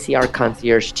definitely see our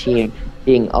concierge team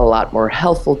being a lot more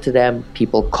helpful to them.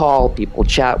 People call, people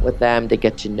chat with them, they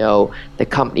get to know the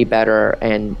company better,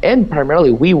 and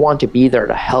primarily we want to be there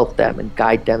to help them and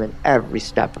guide them in every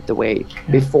step of the way,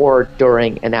 before,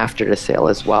 during, and after the sale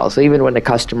as well. So even when the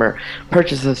customer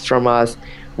purchases from us,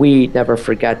 we never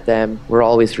forget them. We're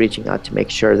always reaching out to make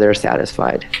sure they're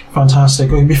satisfied. Fantastic.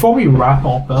 Before we wrap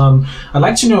up, I'd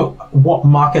like to know what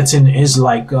marketing is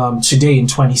like today in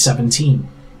 2017.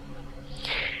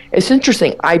 It's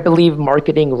interesting. I believe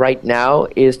marketing right now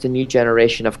is the new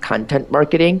generation of content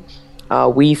marketing.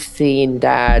 We've seen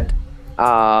that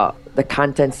the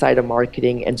content side of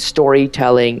marketing and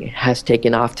storytelling has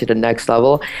taken off to the next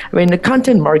level. I mean, the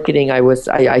content marketing,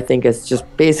 I think is just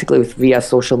basically via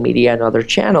social media and other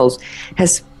channels,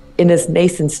 has in its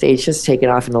nascent stage has taken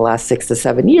off in the last 6 to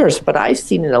 7 years. But I've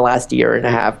seen in the last year and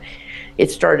a half, it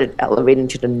started elevating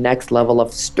to the next level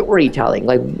of storytelling.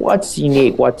 Like, what's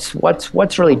unique? What's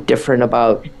really different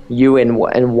about you and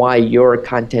why your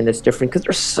content is different? Because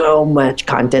there's so much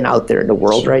content out there in the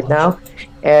world right now,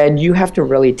 and you have to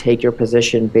really take your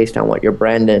position based on what your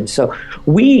brand is. So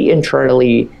we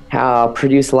internally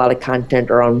produce a lot of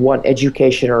content around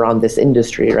education around this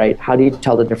industry, right? How do you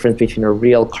tell the difference between a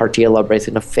real Cartier Labrace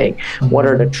and a fake? What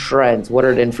are the trends? What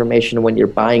are the information when you're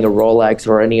buying a Rolex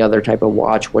or any other type of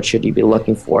watch? What should you be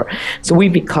looking for? So we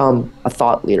become a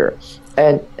thought leader.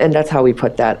 And that's how we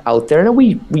put that out there. And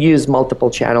we use multiple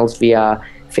channels via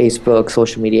Facebook,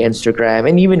 social media, Instagram,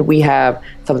 and even we have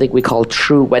something we call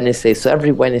True Wednesday. So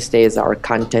every Wednesday is our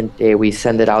content day. We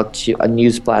send it out to a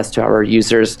news blast to our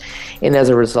users, and as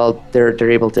a result,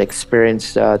 they're able to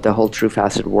experience the whole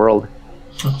TrueFacet world.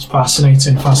 That's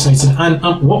fascinating.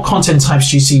 And what content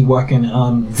types do you see working?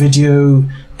 Video,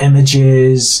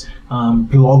 images,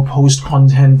 blog post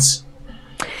content?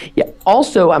 Yeah.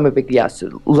 Also, I'm a big yes.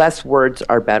 Less words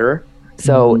are better.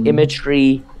 So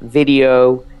imagery,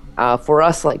 video. For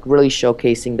us, like really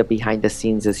showcasing the behind the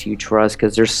scenes is huge for us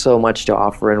because there's so much to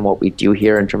offer in what we do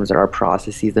here in terms of our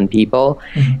processes and people,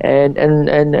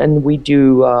 and we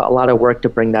do a lot of work to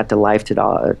bring that to life to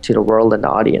the world and the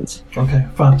audience. Okay,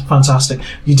 fantastic.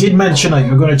 You did mention that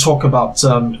you were going to talk about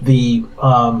the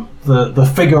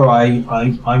figure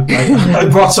I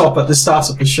brought up at the start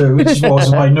of the show, which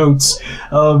was my notes.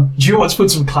 Do you want to put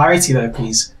some clarity there,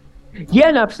 please?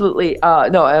 Yeah, no, absolutely.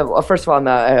 First of all,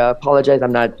 I apologize.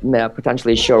 I'm not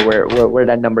potentially sure where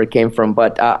that number came from,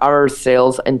 but our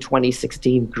sales in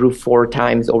 2016 grew 4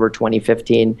 times over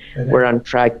 2015. Okay. We're on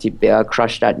track to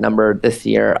crush that number this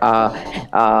year.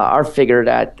 Our figure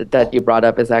that you brought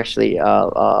up is actually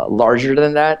larger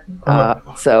than that.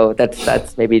 So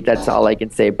that's all I can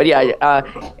say. But yeah,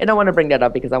 and I want to bring that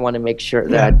up because I want to make sure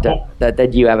that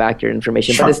you have accurate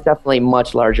information. Sure. But it's definitely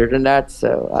much larger than that.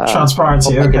 So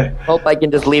transparency. Okay. Hope I can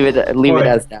just leave it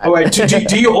as that. All right.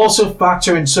 Do you also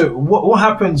factor in? So what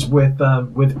happens with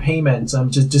payments?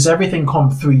 Does everything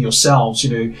come through yourselves?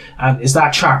 And is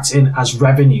that tracked in as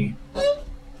revenue?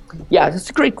 Yeah, that's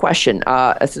a great question.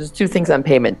 So there's 2 things on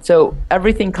payment. So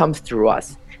everything comes through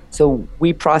us. So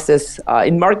we process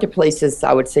in marketplaces.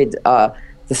 I would say the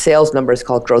sales number is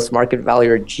called gross market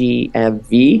value, or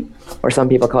GMV, or some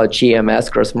people call it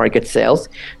GMS, gross market sales.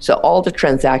 So all the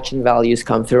transaction values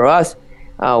come through us.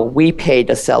 We pay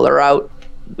the seller out.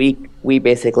 We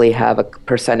basically have a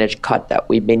percentage cut that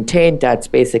we maintain. That's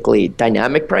basically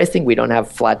dynamic pricing. We don't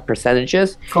have flat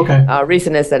percentages. Okay.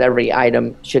 Reason is that every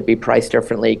item should be priced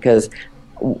differently because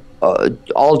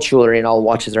all jewelry and all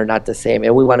watches are not the same,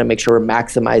 and we want to make sure we're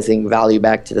maximizing value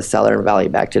back to the seller and value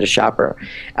back to the shopper.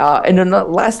 And then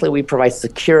lastly, we provide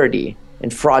security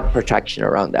and fraud protection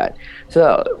around that.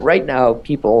 So right now,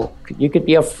 you could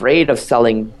be afraid of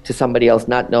selling to somebody else,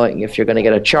 not knowing if you're going to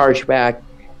get a chargeback,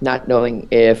 not knowing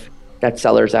if that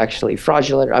seller's actually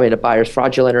fraudulent, the buyer's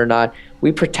fraudulent or not.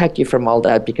 We protect you from all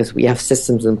that because we have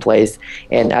systems in place,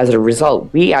 and as a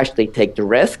result, we actually take the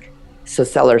risk, so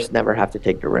sellers never have to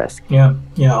take the risk. Yeah.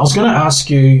 I was going to ask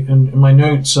you in my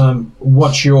notes,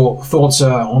 what your thoughts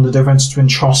are on the difference between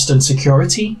trust and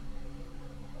security?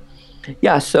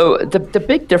 Yeah, so the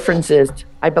big difference is,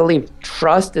 I believe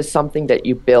trust is something that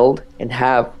you build and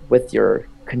have with your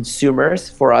consumers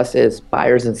for us is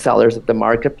buyers and sellers of the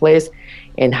marketplace.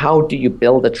 And how do you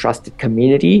build a trusted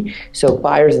community? So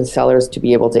buyers and sellers to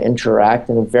be able to interact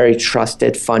in a very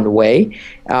trusted, fun way.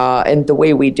 And the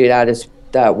way we do that is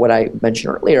that what I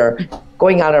mentioned earlier,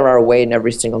 going out of our way in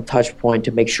every single touch point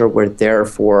to make sure we're there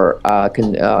for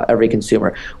every consumer.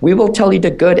 We will tell you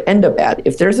the good and the bad.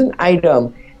 If there's an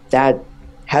item that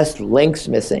has links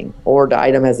missing, or the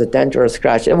item has a dent or a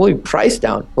scratch, it will be priced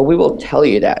down, but we will tell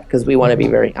you that because we want to be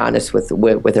very honest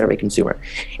with every consumer.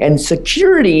 And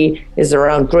security is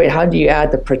around, great, how do you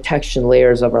add the protection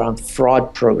layers around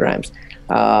fraud programs?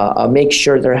 Make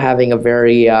sure they're having a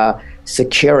very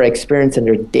secure experience and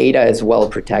their data is well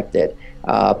protected.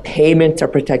 Payments are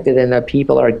protected and that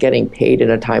people are getting paid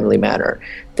in a timely manner.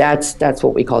 That's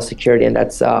what we call security, and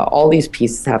that's all these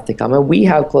pieces have to come. And we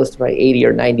have close to about 80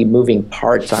 or 90 moving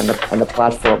parts on the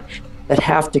platform that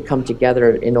have to come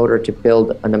together in order to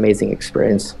build an amazing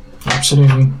experience.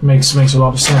 Absolutely, makes a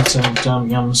lot of sense, and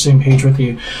I'm on the same page with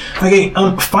you. Okay,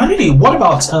 finally, what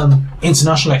about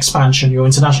international expansion? Your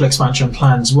international expansion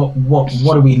plans?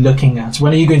 What are we looking at?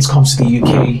 When are you going to come to the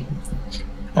UK?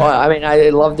 Well, I mean, I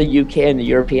love the UK and the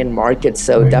European market,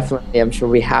 so definitely, I'm sure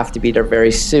we have to be there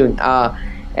very soon.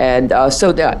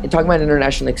 So talking about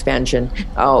international expansion,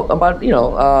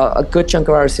 a good chunk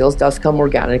of our sales does come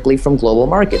organically from global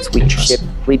markets. We ship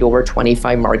to over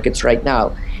 25 markets right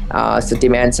now. So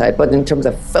demand side. But in terms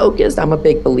of focus, I'm a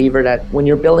big believer that when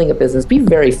you're building a business, be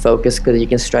very focused because you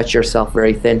can stretch yourself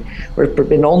very thin. We've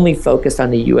been only focused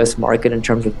on the US market in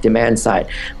terms of demand side.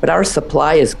 But our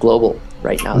supply is global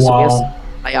right now. Wow. So we have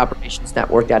supply operations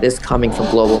network that is coming from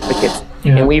global markets.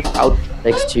 Yeah. And we've out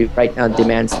products to right now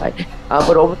demand side.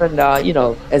 But over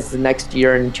the, as the next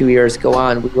year and 2 years go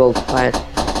on, we will plan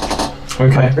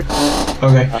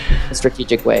a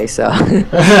strategic way. So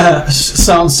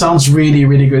sounds really,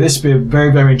 really good. This will be a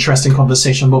very, very interesting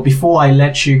conversation. But before I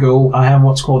let you go, I have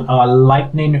what's called our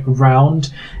lightning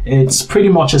round. It's pretty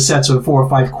much a set of 4 or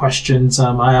 5 questions.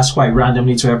 I ask quite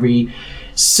randomly to every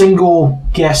single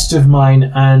guest of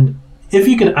mine, and if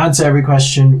you can answer every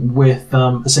question with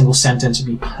a single sentence,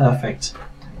 it'd be perfect.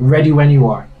 Ready when you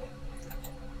are.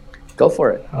 Go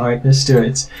for it. All right, let's do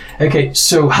it. Okay,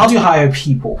 so how do you hire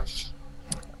people?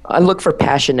 I look for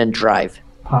passion and drive.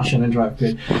 Passion and drive,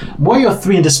 good. What are your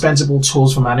 3 indispensable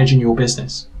tools for managing your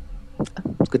business?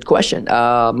 Good question.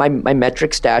 My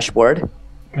metrics dashboard,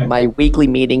 my weekly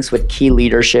meetings with key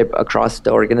leadership across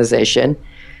the organization,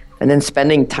 and then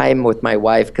spending time with my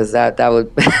wife, because that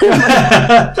would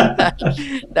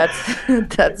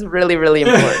that's really, really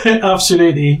important.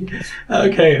 Absolutely.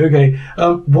 Okay.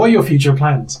 What are your future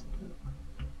plans?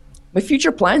 My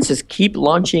future plans is keep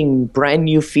launching brand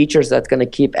new features that's going to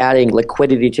keep adding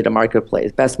liquidity to the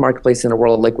marketplace. Best marketplace in the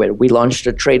world, liquid. We launched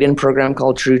a trade-in program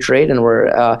called TrueTrade,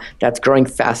 and that's growing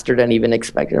faster than even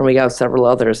expected. And we got several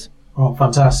others. Oh,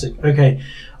 fantastic. Okay.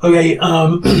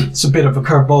 It's a bit of a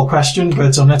curveball question,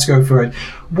 but let's go for it.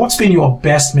 What's been your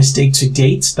best mistake to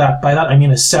date? By that I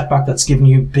mean a setback that's given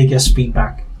you biggest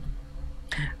feedback.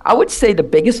 I would say the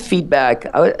biggest feedback,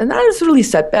 and not necessarily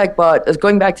setback, but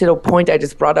going back to the point I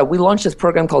just brought up, we launched this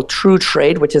program called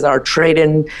TrueTrade, which is our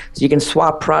trade-in, so you can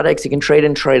swap products, you can trade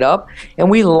in, trade up,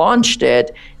 and we launched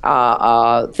it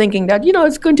thinking that,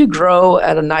 it's going to grow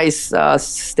at a nice,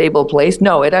 stable place.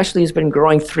 No, it actually has been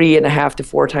growing 3.5 to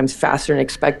 4 times faster than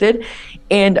expected.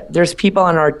 And there's people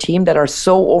on our team that are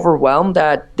so overwhelmed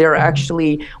that they're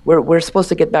actually, we're supposed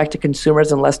to get back to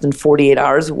consumers in less than 48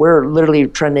 hours. We're literally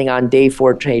trending on day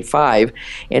 4, day 5.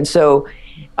 And so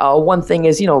one thing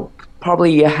is,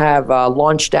 probably have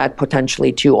launched that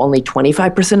potentially to only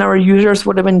 25% of our users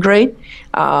would have been great.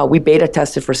 We beta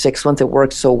tested for 6 months. It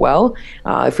worked so well.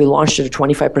 If we launched it to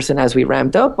 25% as we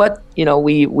ramped up, but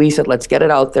we said, let's get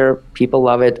it out there. People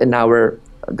love it. And now we're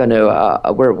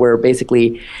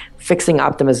basically fixing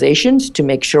optimizations to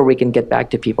make sure we can get back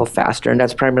to people faster, and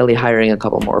that's primarily hiring a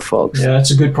couple more folks. Yeah,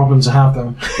 that's a good problem to have,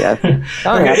 though.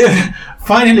 Yeah.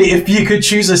 Finally, if you could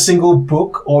choose a single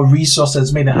book or resource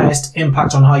that's made the highest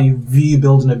impact on how you view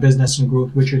building a business and growth,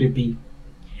 which would it be?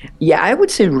 Yeah, I would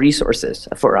say resources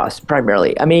for us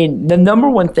primarily. I mean, the number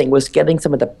one thing was getting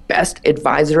some of the best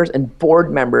advisors and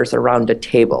board members around the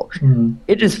table. Mm-hmm.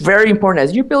 It is very important.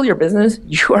 As you build your business,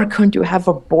 you are going to have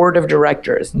a board of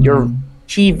directors. Mm-hmm. Your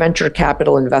key venture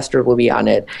capital investor will be on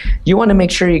it. You want to make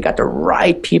sure you got the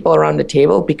right people around the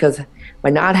table, because by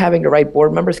not having the right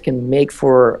board members can make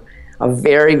for a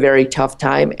very, very tough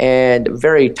time, and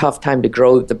very tough time to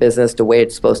grow the business the way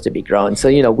it's supposed to be grown.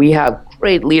 So, we have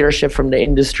great leadership from the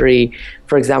industry.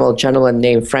 For example, a gentleman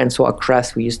named Francois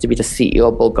Kress, who used to be the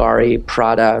CEO of Bulgari,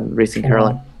 Prada, and Racing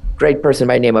Caroline. great person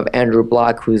by the name of Andrew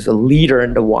Block, who's a leader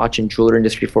in the watch and jewelry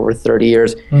industry for over 30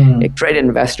 years. A great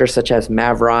investor such as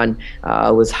Mavron,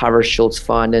 was Howard Schultz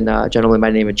Fund, and a gentleman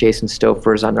by the name of Jason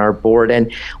Stouffer is on our board.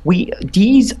 And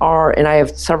and I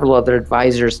have several other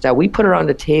advisors that we put around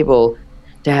the table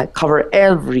to cover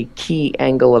every key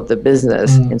angle of the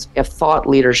business. And so we have thought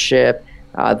leadership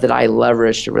that I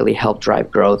leverage to really help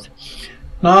drive growth.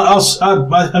 Now,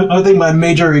 I think my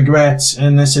major regret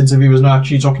in this interview was not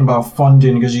actually talking about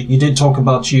funding, because you did talk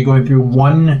about you going through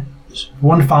one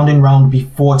founding round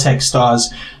before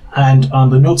Techstars, and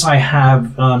the notes I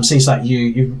have says that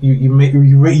you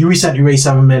recently raised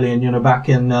 $7 million, back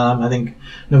in I think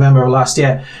November of last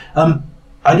year.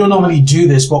 I don't normally do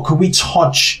this, but could we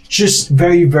touch just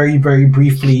very, very, very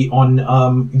briefly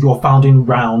on your founding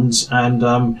rounds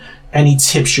and any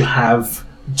tips you have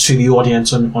to the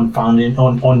audience on funding,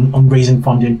 on raising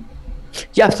funding?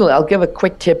 Yeah, absolutely. I'll give a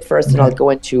quick tip first, and I'll go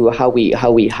into how we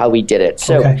did it.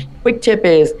 So, quick tip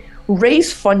is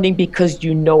raise funding because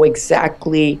you know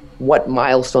exactly what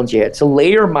milestones you hit. So lay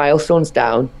your milestones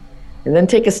down, and then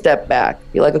take a step back.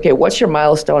 Be like, okay, what's your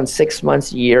milestone? 6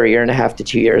 months, a year and a half to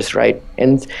 2 years, right?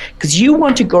 And because you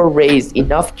want to go raise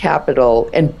enough capital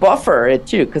and buffer it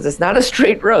too, because it's not a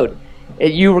straight road.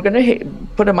 You were going to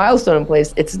put a milestone in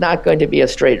place. It's not going to be a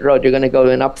straight road. You're going to go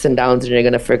in ups and downs, and you're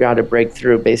going to figure out how to break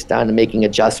through based on making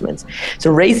adjustments. So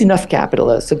raise enough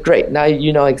capital. So great. Now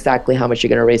you know exactly how much you're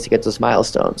going to raise to get those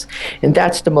milestones. And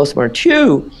that's the most important.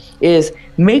 2 is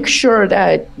make sure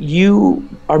that you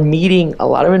are meeting a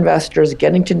lot of investors,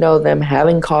 getting to know them,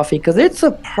 having coffee, because it's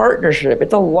a partnership.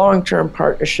 It's a long-term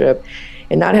partnership.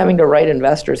 And not having the right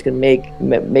investors can make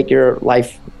your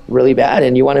life really bad,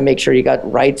 and you want to make sure you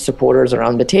got right supporters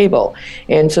around the table.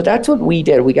 And so that's what we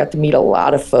did. We got to meet a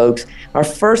lot of folks. Our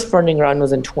first funding round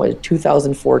was in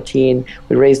 2014.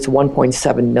 We raised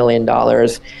 $1.7 million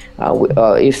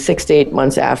 6 to 8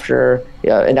 months after,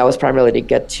 and that was primarily to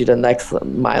get to the next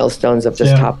milestones of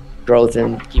just top growth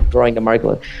and keep growing the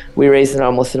market. We raised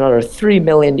almost another $3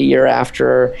 million a year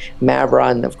after.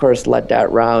 Mavron, of course, led that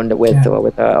round with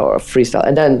Freestyle.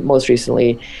 And then most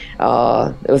recently,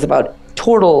 it was about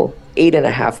total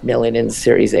 $8.5 million in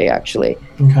Series A, actually,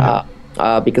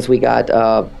 because we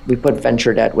put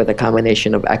venture debt with a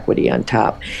combination of equity on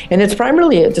top. And it's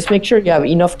primarily just make sure you have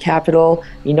enough capital,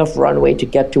 enough runway to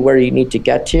get to where you need to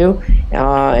get to,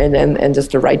 and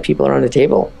just the right people around the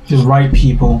table. The right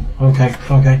people. Okay.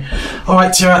 All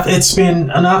right, Tirath, it's been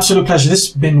an absolute pleasure. This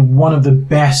has been one of the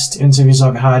best interviews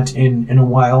I've had in a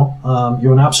while.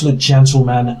 You're an absolute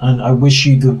gentleman, and I wish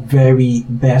you the very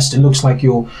best. It looks like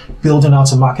you're building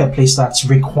out a marketplace that's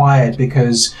required,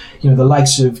 because the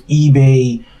likes of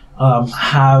eBay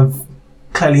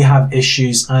clearly have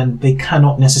issues, and they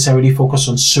cannot necessarily focus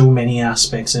on so many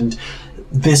aspects, and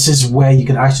this is where you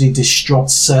can actually disrupt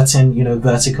certain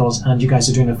verticals, and you guys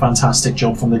are doing a fantastic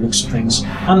job from the looks of things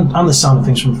and the sound of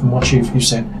things from what you've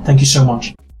said. Thank you so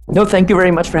much. No, thank you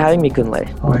very much for having me, Kunle.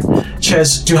 All right.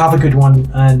 Cheers. Do have a good one.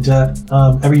 And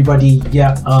everybody,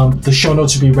 the show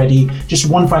notes will be ready. Just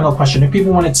one final question. If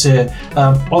people wanted to,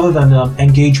 other than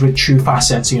engage with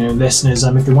TrueFacet, listeners,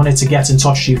 if they wanted to get in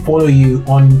touch with you, follow you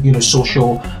on,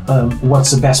 social,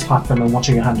 what's the best platform and what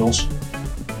are your handles?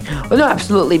 Well, no,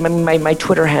 absolutely. My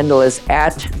Twitter handle is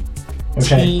at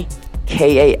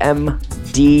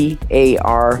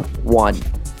TKAMDAR1.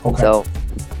 Okay. So,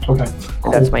 okay.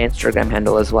 Cool. That's my Instagram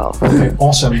handle as well. Okay,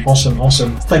 awesome.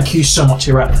 Thank you so much,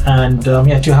 Tirath, and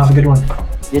do have a good one.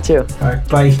 You too. All right,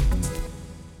 bye.